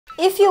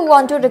If you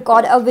want to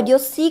record a video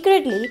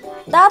secretly,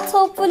 that's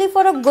hopefully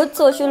for a good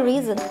social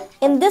reason.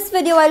 In this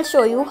video, I'll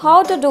show you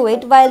how to do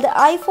it while the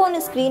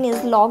iPhone screen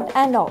is locked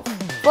and off.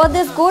 For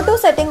this, go to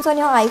Settings on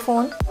your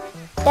iPhone,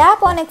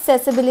 tap on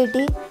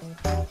Accessibility,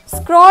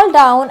 scroll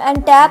down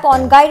and tap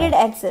on Guided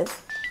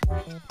Access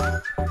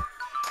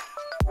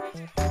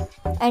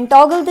and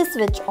toggle the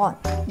switch on.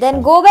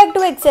 Then go back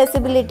to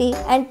Accessibility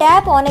and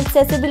tap on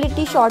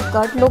Accessibility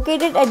shortcut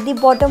located at the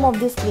bottom of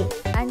the screen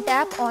and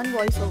tap on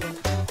VoiceOver.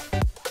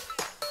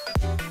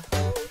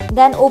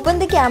 Then open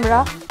the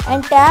camera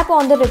and tap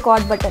on the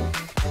record button.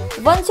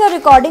 Once your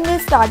recording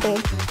is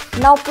started,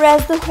 now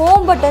press the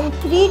home button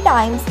 3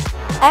 times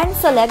and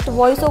select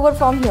VoiceOver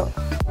from here.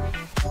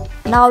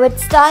 Now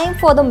it's time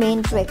for the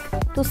main trick.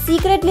 To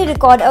secretly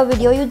record a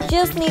video, you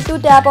just need to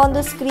tap on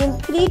the screen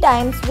 3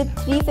 times with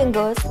 3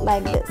 fingers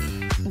like this.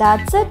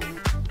 That's it.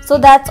 So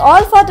that's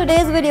all for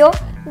today's video.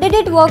 Did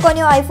it work on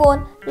your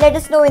iPhone? Let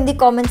us know in the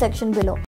comment section below.